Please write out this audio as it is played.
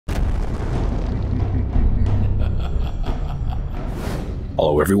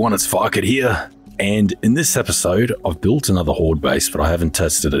Hello everyone, it's Farket here, and in this episode I've built another Horde base, but I haven't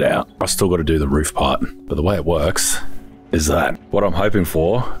tested it out. I still got to do the roof part, but the way it works is that what I'm hoping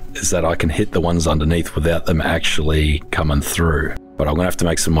for is that I can hit the ones underneath without them actually coming through, but I'm going to have to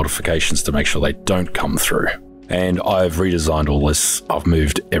make some modifications to make sure they don't come through. And I've redesigned all this. I've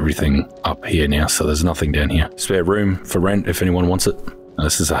moved everything up here now, so there's nothing down here. Spare room for rent if anyone wants it. Now,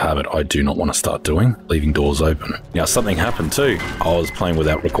 this is a habit I do not want to start doing, leaving doors open. Now, something happened too. I was playing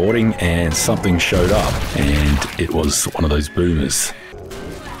without recording and something showed up, and it was one of those boomers.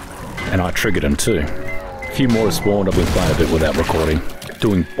 And I triggered him too. A few more have spawned. I've been playing a bit without recording,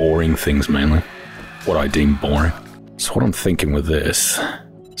 doing boring things mainly, what I deem boring. So what I'm thinking with this,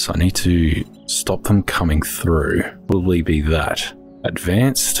 so I need to stop them coming through. Probably be that.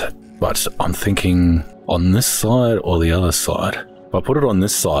 Advanced, but I'm thinking on this side or the other side. If I put it on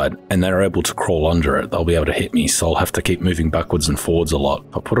this side and they're able to crawl under it, they'll be able to hit me, so I'll have to keep moving backwards and forwards a lot.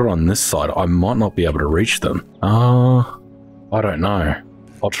 If I put it on this side, I might not be able to reach them. I don't know.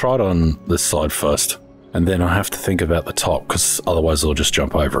 I'll try it on this side first, and then I have to think about the top, because otherwise they'll just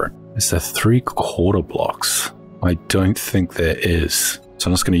jump over it. Is there 3/4 blocks? I don't think there is. So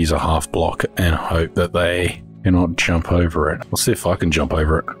I'm just going to use a half block and hope that they cannot jump over it. I'll see if I can jump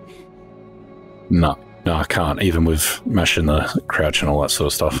over it. No, I can't, even with mashing the crouch and all that sort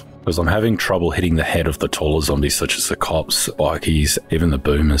of stuff. Because I'm having trouble hitting the head of the taller zombies, such as the cops, bikies, even the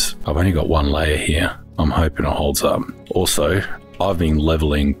boomers. I've only got one layer here. I'm hoping it holds up. Also, I've been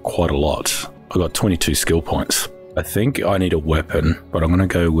leveling quite a lot. I got 22 skill points. I think I need a weapon, but I'm going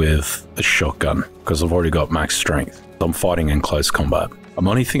to go with a shotgun, because I've already got max strength. I'm fighting in close combat. I'm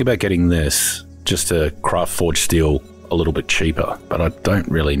only thinking about getting this just to craft forged steel a little bit cheaper, but I don't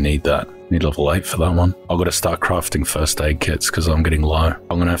really need that. Need level 8 for that one. I've got to start crafting first aid kits because I'm getting low.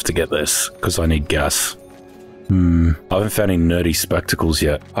 I'm going to have to get this because I need gas. I haven't found any nerdy spectacles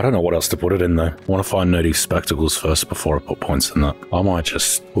yet. I don't know what else to put it in though. I want to find nerdy spectacles first before I put points in that. I might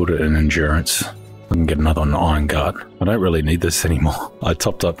just put it in endurance. I can get another iron guard. I don't really need this anymore. I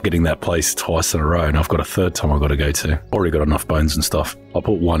topped up getting that place twice in a row, and I've got a third time I've got to go to. Already got enough bones and stuff. I'll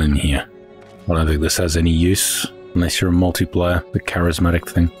put one in here. I don't think this has any use unless you're a multiplayer. The charismatic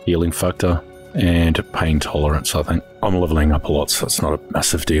thing, healing factor, and pain tolerance, I think. I'm leveling up a lot, so it's not a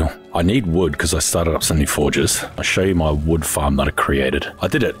massive deal. I need wood because I started up some new forges. I'll show you my wood farm that I created. I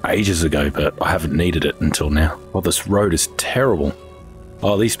did it ages ago, but I haven't needed it until now. Oh, this road is terrible.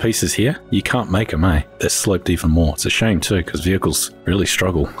 Oh, these pieces here, you can't make them, eh? They're sloped even more. It's a shame too, because vehicles really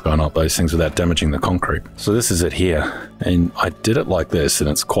struggle going up those things without damaging the concrete. So this is it here, and I did it like this, and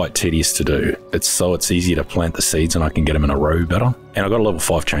it's quite tedious to do. It's easy to plant the seeds, and I can get them in a row better. And I got a level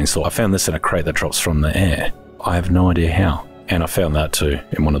 5 chainsaw. I found this in a crate that drops from the air. I have no idea how. And I found that too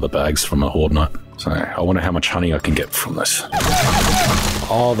in one of the bags from a Horde night. So I wonder how much honey I can get from this.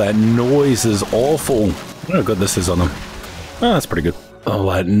 Oh, that noise is awful. I don't know how good this is on them. Oh, that's pretty good.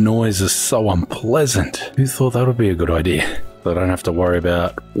 Oh, that noise is so unpleasant. Who thought that would be a good idea? So I don't have to worry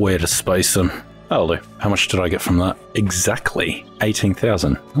about where to space them. That'll do. How much did I get from that? Exactly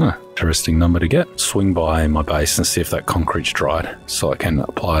 18,000. Huh, interesting number to get. Swing by my base and see if that concrete's dried, so I can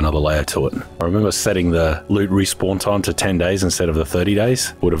apply another layer to it. I remember setting the loot respawn time to 10 days instead of the 30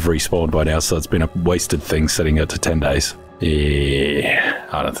 days. Would have respawned by now, so it's been a wasted thing setting it to 10 days. Yeah,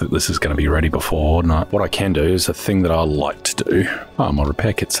 I don't think this is going to be ready before Horde night. What I can do is a thing that I like to do. Oh, my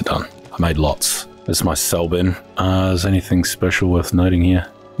repair kits are done. I made lots. There's my cell bin. Is anything special worth noting here?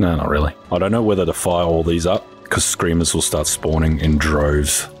 No, not really. I don't know whether to fire all these up, because screamers will start spawning in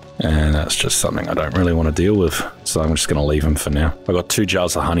droves. And that's just something I don't really want to deal with. So I'm just going to leave them for now. I got 2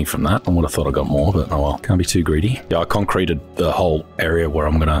 jars of honey from that. I would have thought I got more, but oh well. Can't be too greedy. Yeah, I concreted the whole area where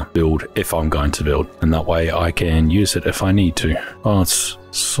I'm going to build if I'm going to build. And that way I can use it if I need to. Oh, it's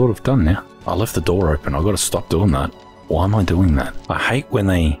sort of done now. I left the door open. I've got to stop doing that. Why am I doing that? I hate when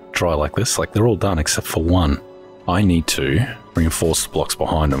they dry like this. Like they're all done except for one. I need to reinforce the blocks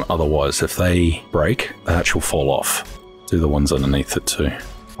behind them. Otherwise, if they break, the hatch will fall off. Do the ones underneath it too.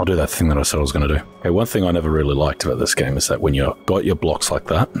 I'll do that thing that I said I was going to do. Okay, one thing I never really liked about this game is that when you've got your blocks like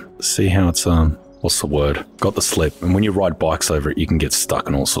that, see how it's, what's the word? Got the slip. And when you ride bikes over it, you can get stuck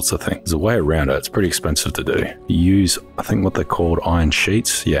and all sorts of things. There's a way around it. It's pretty expensive to do. You use, I think what they're called, iron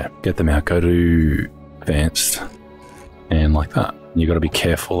sheets. Yeah, get them out. Go to advanced and like that. You got to be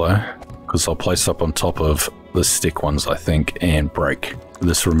careful though, because I'll place up on top of the stick ones, I think, and break.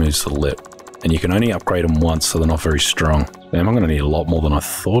 This removes the lip. And you can only upgrade them once, so they're not very strong. Damn, I'm going to need a lot more than I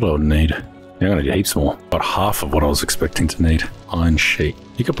thought I would need. Yeah, I'm going to need heaps more. About half of what I was expecting to need. Iron sheet.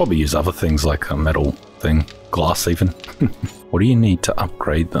 You could probably use other things like a metal thing. Glass even. What do you need to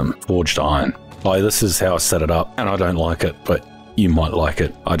upgrade them? Forged iron. Oh, this is how I set it up, and I don't like it, but you might like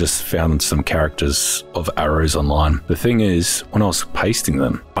it. I just found some characters of arrows online. The thing is, when I was pasting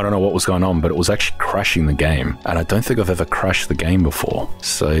them, I don't know what was going on, but it was actually crashing the game. And I don't think I've ever crashed the game before.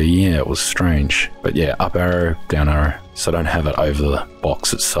 So yeah, it was strange. But yeah, up arrow, down arrow. So I don't have it over the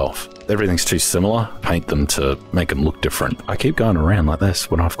box itself. Everything's too similar. Paint them to make them look different. I keep going around like this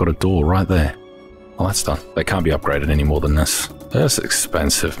when I've got a door right there. Well, that's done. They can't be upgraded any more than this. That's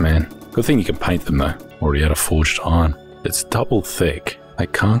expensive, man. Good thing you can paint them though. Already out of forged iron. It's double thick. They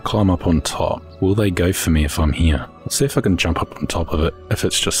can't climb up on top. Will they go for me if I'm here? Let's see if I can jump up on top of it. If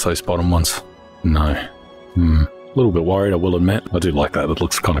it's just those bottom ones. No. A little bit worried, I will admit. I do like that. It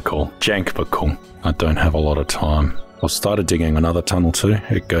looks kind of cool. Jank, but cool. I don't have a lot of time. I've started digging another tunnel too.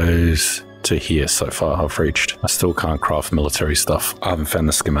 It goes to here so far I've reached. I still can't craft military stuff. I haven't found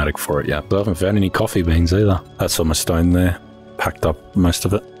the schematic for it yet. But I haven't found any coffee beans either. That's all my stone there. Packed up most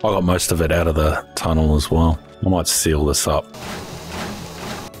of it. I got most of it out of the tunnel as well. I might seal this up.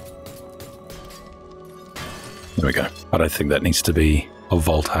 There we go. I don't think that needs to be a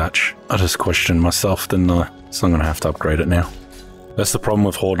vault hatch. I just questioned myself, didn't I? So I'm going to have to upgrade it now. That's the problem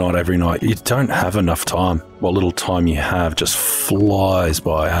with Horde night every night. You don't have enough time. What little time you have just flies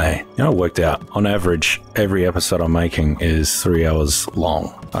by, eh? You know, it worked out. On average, every episode I'm making is 3 hours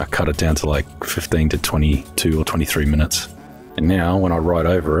long. I cut it down to like 15 to 22 or 23 minutes. And now, when I ride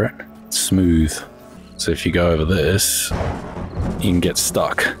over it, it's smooth. So if you go over this, you can get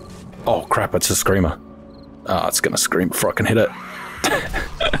stuck. Oh crap, it's a screamer. Ah, it's gonna scream before I can hit it.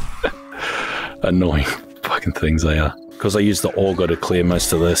 Annoying fucking things they are. Because I use the auger to clear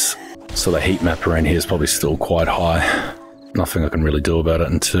most of this, so the heat map around here is probably still quite high. Nothing I can really do about it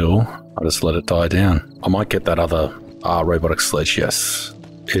until I just let it die down. I might get that other robotic sledge, yes.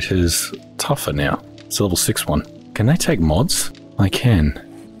 It is tougher now. It's a level 6 one. Can they take mods? They can.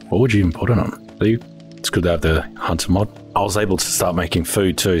 What would you even put on them? It's good to have the hunter mod. I was able to start making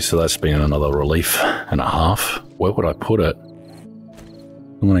food too, so that's been another relief and a half. Where would I put it?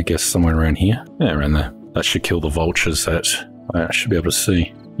 I'm gonna guess somewhere around here. Yeah, around there. That should kill the vultures that I should be able to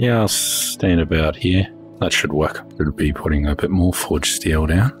see. Yeah, I'll stand about here. That should work. Should be putting a bit more forged steel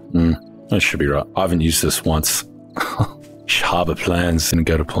down. That should be right. I haven't used this once. Harbour plans didn't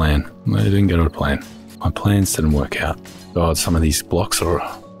go to plan. They didn't go to plan. My plans didn't work out. God, some of these blocks are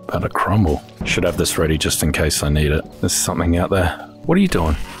about to crumble. Should have this ready just in case I need it. There's something out there. What are you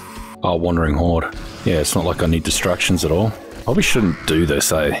doing? Oh, wandering horde. Yeah, it's not like I need distractions at all. Probably shouldn't do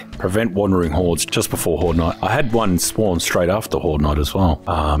this, eh? Prevent wandering hordes just before Horde night. I had one spawn straight after Horde night as well.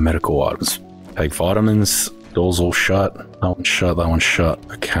 Medical items. Take vitamins. Doors all shut. That one's shut, that one's shut.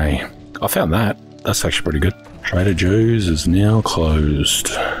 Okay. I found that. That's actually pretty good. Trader Joe's is now closed.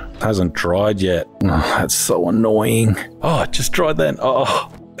 Hasn't dried yet. Oh, that's so annoying. Oh, it just dried then.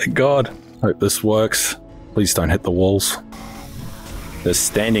 Oh, thank God. Hope this works. Please don't hit the walls. They're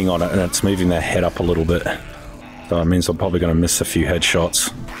standing on it and it's moving their head up a little bit. So that means I'm probably going to miss a few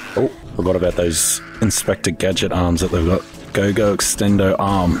headshots. Oh, forgot about those Inspector Gadget arms that they've got. Go Extendo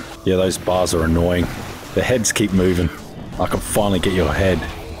arm. Yeah, those bars are annoying. The heads keep moving. I can finally get your head.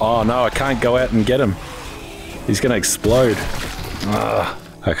 Oh no, I can't go out and get him. He's going to explode.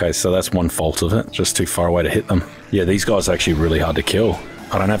 Okay, so that's one fault of it. Just too far away to hit them. Yeah, these guys are actually really hard to kill.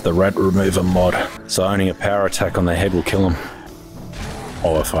 I don't have the rat remover mod, so only a power attack on their head will kill them.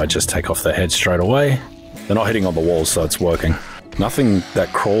 Or if I just take off their head straight away. They're not hitting on the walls, so it's working. Nothing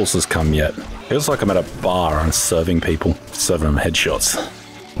that crawls has come yet. Feels like I'm at a bar and serving people, serving them headshots.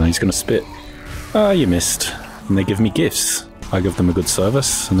 And he's going to spit. Ah, you missed. And they give me gifts. I give them a good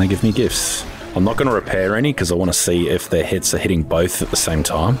service, and they give me gifts. I'm not going to repair any, because I want to see if their hits are hitting both at the same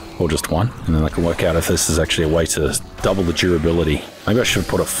time, or just one. And then I can work out if this is actually a way to double the durability. Maybe I should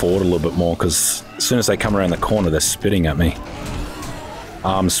put it forward a little bit more, because as soon as they come around the corner, they're spitting at me.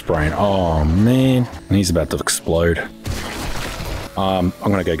 Arm sprain. Oh, man. And he's about to explode. I'm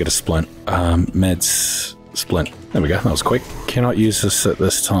going to go get a splint. Meds. Splint. There we go. That was quick. Cannot use this at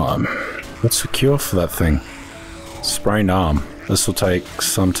this time. What's the cure for that thing? Sprained arm. This will take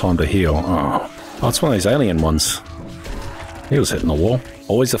some time to heal. Oh, it's one of these alien ones. He was hitting the wall.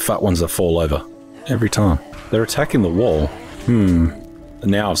 Always the fat ones that fall over. Every time. They're attacking the wall.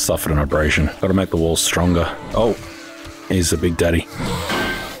 Now I've suffered an abrasion. Got to make the walls stronger. Oh. He's the big daddy.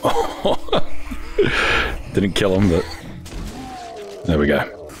 Didn't kill him, but... There we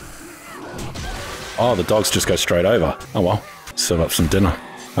go. Oh, the dogs just go straight over. Oh well. Serve up some dinner.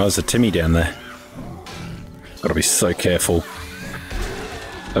 Oh, there's a Timmy down there. Gotta be so careful.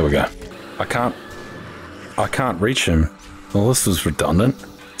 There we go. I can't reach him. Well, this was redundant.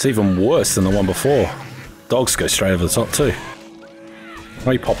 It's even worse than the one before. Dogs go straight over the top too.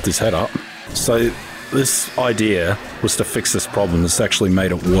 Oh, he popped his head up. So this idea was to fix this problem. It's actually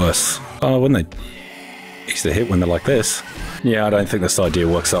made it worse. Oh, wouldn't they used to hit when they're like this? Yeah, I don't think this idea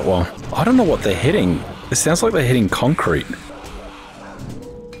works out well. I don't know what they're hitting. It sounds like they're hitting concrete.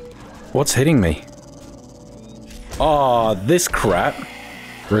 What's hitting me? Oh, this crap.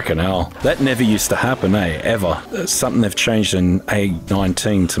 Frickin' hell. That never used to happen, eh? Ever. It's something they've changed in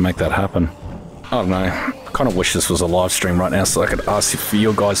A19 to make that happen. I don't know. I kind of wish this was a live stream right now so I could ask you for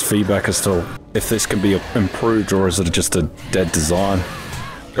your guys' feedback as to if this can be improved or is it just a dead design.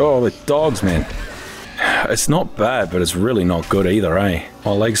 Oh, the dogs, man. It's not bad, but it's really not good either, eh?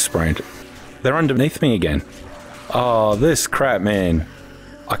 My leg's sprained. They're underneath me again. Oh, this crap, man.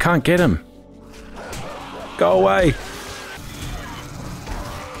 I can't get him. Go away.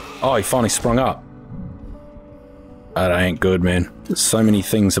 Oh, he finally sprung up. That ain't good, man. So many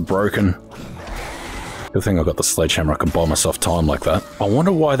things are broken. Good thing I got the sledgehammer. I can buy myself time like that. I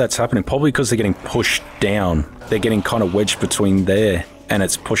wonder why that's happening. Probably because they're getting pushed down. They're getting kind of wedged between there, and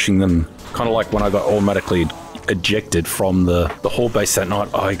it's pushing them. Kind of like when I got automatically ejected from the Horde base that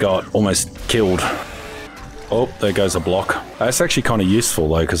night. I got almost killed. Oh, there goes a block. That's actually kind of useful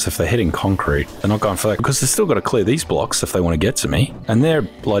though, because if they're hitting concrete, they're not going for that, because they've still got to clear these blocks if they want to get to me. And they're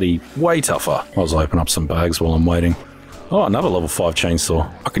bloody way tougher. I'll open up some bags while I'm waiting. Oh, another level 5 chainsaw.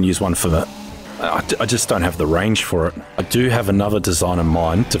 I can use one for that. I just don't have the range for it. I do have another design in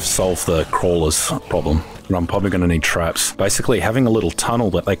mind to solve the crawlers problem. But I'm probably going to need traps. Basically, having a little tunnel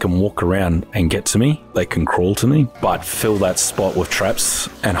that they can walk around and get to me. They can crawl to me, but fill that spot with traps,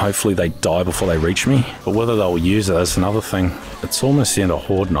 and hopefully they die before they reach me. But whether they'll use it, that's another thing. It's almost the end of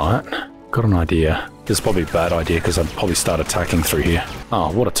Horde night. Got an idea. This is probably a bad idea because I'd probably start attacking through here.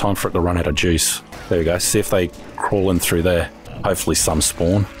 Oh, what a time for it to run out of juice. There we go. See if they crawl in through there. Hopefully some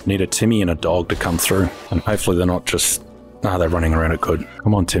spawn. Need a Timmy and a dog to come through. And hopefully they're not just... Ah, they're running around it good.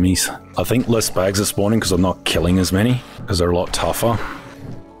 Come on, Timmies. I think less bags are spawning because I'm not killing as many. Because they're a lot tougher.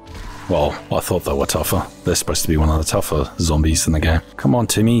 Well, I thought they were tougher. They're supposed to be one of the tougher zombies in the game. Come on,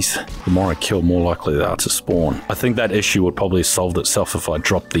 Timmies. The more I kill, more likely they are to spawn. I think that issue would probably have solved itself if I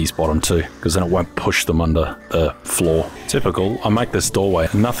dropped these bottom two. Because then it won't push them under the floor. Typical. I make this doorway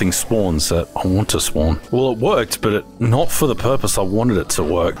and nothing spawns that I want to spawn. Well, it worked, but not for the purpose I wanted it to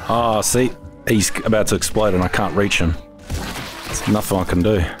work. Ah, see? He's about to explode and I can't reach him. There's nothing I can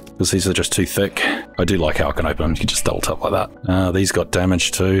do. Because these are just too thick. I do like how I can open them. You can just double tap like that. These got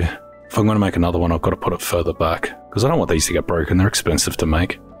damage too. If I'm going to make another one, I've got to put it further back. Because I don't want these to get broken. They're expensive to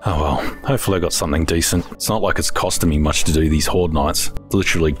make. Oh well. Hopefully I got something decent. It's not like it's costing me much to do these Horde nights.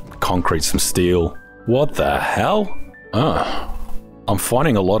 Literally concrete, some steel. What the hell? Oh. I'm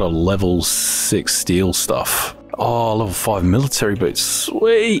finding a lot of level 6 steel stuff. Oh, level 5 military boots.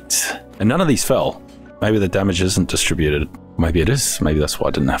 Sweet. And none of these fell. Maybe the damage isn't distributed. Maybe it is. Maybe that's why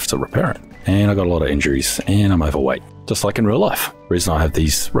I didn't have to repair it. And I got a lot of injuries. And I'm overweight. Just like in real life. The reason I have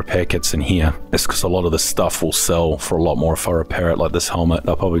these repair kits in here is because a lot of this stuff will sell for a lot more if I repair it. Like this helmet,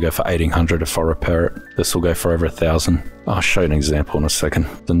 I'll probably go for 1800 if I repair it. This will go for over 1000. I'll show you an example in a second.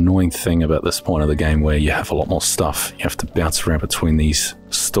 The annoying thing about this point of the game where you have a lot more stuff, you have to bounce around between these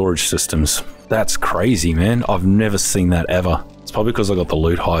storage systems. That's crazy, man. I've never seen that ever. It's probably because I got the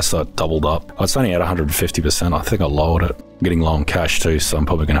loot high, so it doubled up. It's only at 150%. I think I lowered it. I'm getting low on cash too, so I'm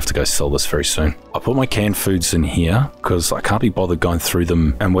probably going to have to go sell this very soon. I put my canned foods in here because I can't be bothered going through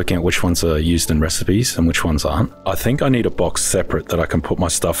them and working out which ones are used in recipes and which ones aren't. I think I need a box separate that I can put my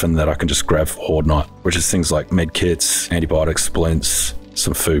stuff in that I can just grab for Horde night, which is things like med kits, antibiotics, splints,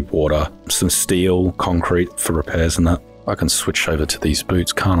 some food, water, some steel, concrete for repairs and that. I can switch over to these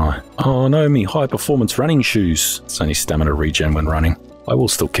boots, can't I? Oh no, me high performance running shoes. It's only stamina regen when running. I will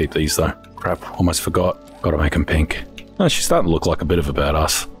still keep these though. Crap, almost forgot. Gotta make them pink. Oh, she's starting to look like a bit of a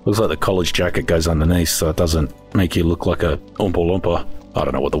badass. Looks like the college jacket goes underneath so it doesn't make you look like a Oompa Loompa. I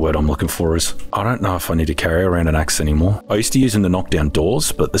don't know what the word I'm looking for is. I don't know if I need to carry around an axe anymore. I used to use them to knock down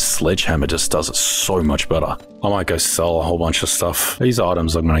doors, but this sledgehammer just does it so much better. I might go sell a whole bunch of stuff. These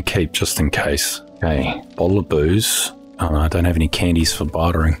items I'm going to keep just in case. Okay, bottle of booze. Oh no, I don't have any candies for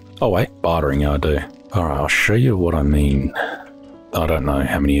bartering. Oh wait, bartering, yeah I do. Alright, I'll show you what I mean. I don't know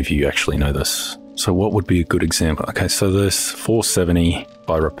how many of you actually know this. So what would be a good example? Okay, so this 470, if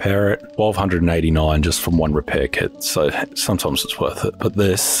I repair it, 1289 just from one repair kit. So sometimes it's worth it. But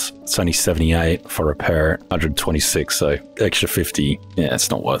this, it's only 78 if I repair it, 126, so extra 50. Yeah, it's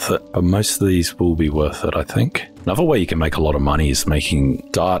not worth it. But most of these will be worth it, I think. Another way you can make a lot of money is making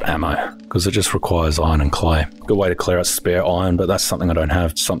dart ammo, because it just requires iron and clay. Good way to clear out spare iron, but that's something I don't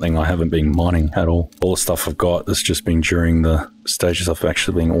have, something I haven't been mining at all. All the stuff I've got has just been during the stages of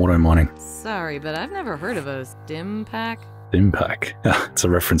actually being auto mining. Sorry, but I've never heard of a stim pack. Impact. It's a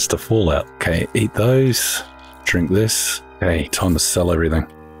reference to Fallout. Okay, eat those. Drink this. Okay, time to sell everything.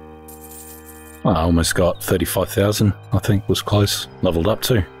 I almost got 35,000, I think was close. Leveled up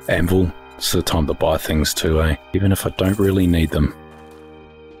to. Anvil. It's the time to buy things too, eh? Even if I don't really need them.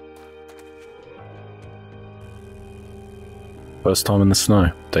 First time in the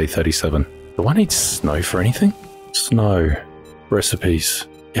snow. Day 37. Do I need snow for anything? Snow. Recipes.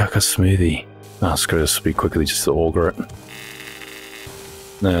 Yucca smoothie. Oh, screw this. Be quickly just to auger it.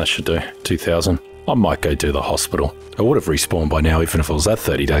 No, that should do. 2,000. I might go do the hospital. I would have respawned by now even if it was at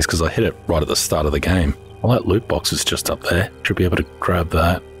 30 days because I hit it right at the start of the game. Well, that loot box is just up there. Should be able to grab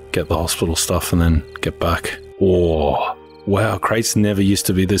that, get the hospital stuff, and then get back. Oh, wow, crates never used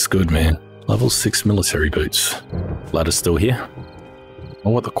to be this good, man. Level 6 military boots. Ladder's still here. I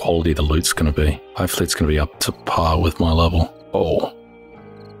wonder what the quality of the loot's going to be. Hopefully it's going to be up to par with my level. Oh.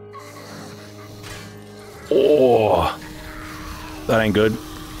 Oh. That ain't good.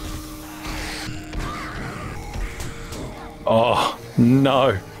 Oh,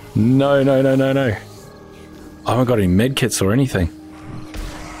 no. No, no, no, no, no. I haven't got any medkits or anything.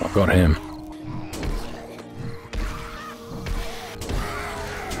 I've got him.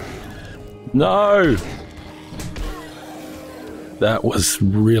 No! That was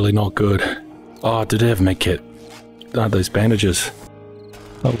really not good. Oh, did I have medkit? Oh, those bandages.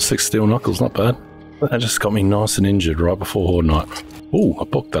 Level 6 steel knuckles, not bad. That just got me nice and injured right before Horde night. Ooh, a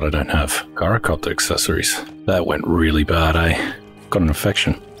book that I don't have. Gyrocopter accessories. That went really bad, eh? Got an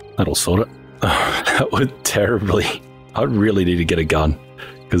infection. That'll sort it. Oh, that went terribly. I really need to get a gun.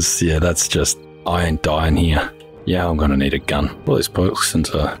 Because, yeah, that's just... I ain't dying here. Yeah, I'm gonna need a gun. All these perks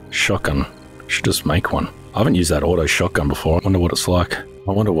into shotgun. Should just make one. I haven't used that auto shotgun before. I wonder what it's like.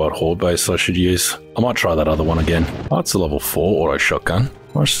 I wonder what horde base I should use. I might try that other one again. Oh, it's a level 4 auto shotgun.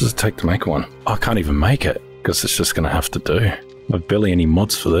 How much does it take to make one? I can't even make it. Because it's just gonna have to do. I've barely any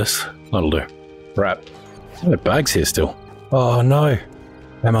mods for this. That'll do. Crap. There are bags here still. Oh no.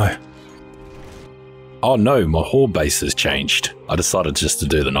 Ammo. Oh no, my horde base has changed. I decided just to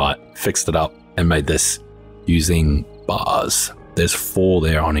do the night. Fixed it up and made this using bars. There's 4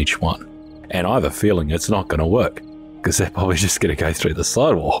 there on each one. And I have a feeling it's not going to work. Because they're probably just going to go through the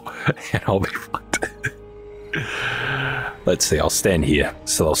sidewall. And I'll be fucked. Let's see, I'll stand here.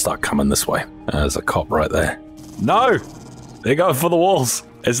 So they'll start coming this way. There's a cop right there. No! They're going for the walls.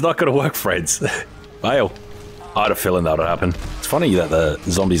 It's not going to work, friends. Fail. I had a feeling that would happen. It's funny that the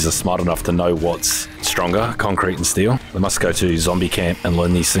zombies are smart enough to know what's stronger, concrete and steel. They must go to zombie camp and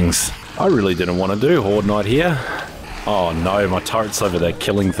learn these things. I really didn't want to do Horde night here. Oh no, my turret's over there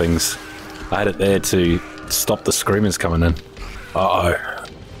killing things. I had it there to stop the screamers coming in. Uh-oh.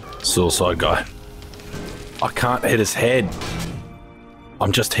 Suicide guy. I can't hit his head.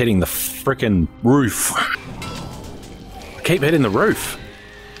 I'm just hitting the frickin' roof. I keep hitting the roof.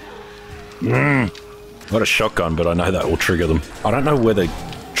 Got a shotgun, but I know that will trigger them. I don't know where the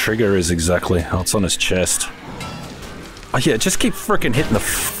trigger is exactly. Oh, it's on his chest. Oh yeah, just keep frickin' hitting the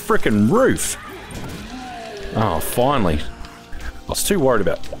frickin' roof. Oh, finally. I was too worried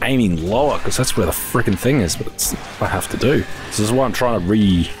about aiming lower, because that's where the frickin' thing is, but it's what I have to do. This is why I'm trying to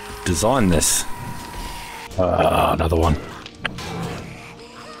redesign this. Another one.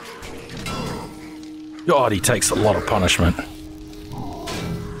 God, he takes a lot of punishment.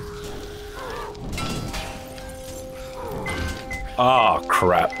 Oh,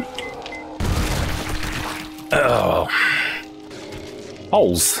 crap. Oh.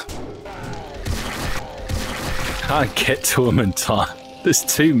 Holes. Can't get to him in time. There's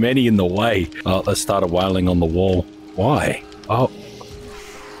too many in the way. Oh, they started wailing on the wall. Why? Oh.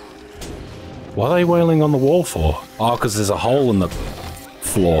 What are they wailing on the wall for? Oh, because there's a hole in the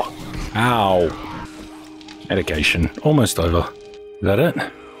floor. Ow. Medication. Almost over. Is that it?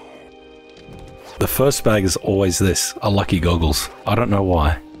 The first bag is always this, a lucky goggles. I don't know why.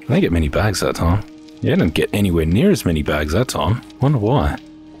 I didn't get many bags that time. Yeah, I didn't get anywhere near as many bags that time. Wonder why.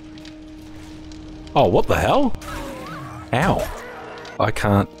 Oh, what the hell? Ow. I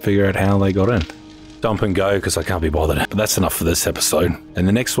can't figure out how they got in. Dump and go because I can't be bothered. But that's enough for this episode. And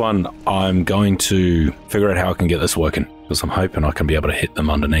the next one, I'm going to figure out how I can get this working. Because I'm hoping I can be able to hit them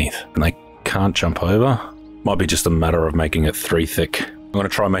underneath. And they can't jump over. Might be just a matter of making it 3 thick. I'm going to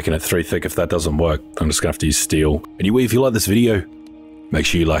try making it 3 thick. If that doesn't work, I'm just going to have to use steel. Anyway, if you like this video, make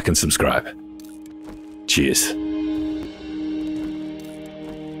sure you like and subscribe. Cheers.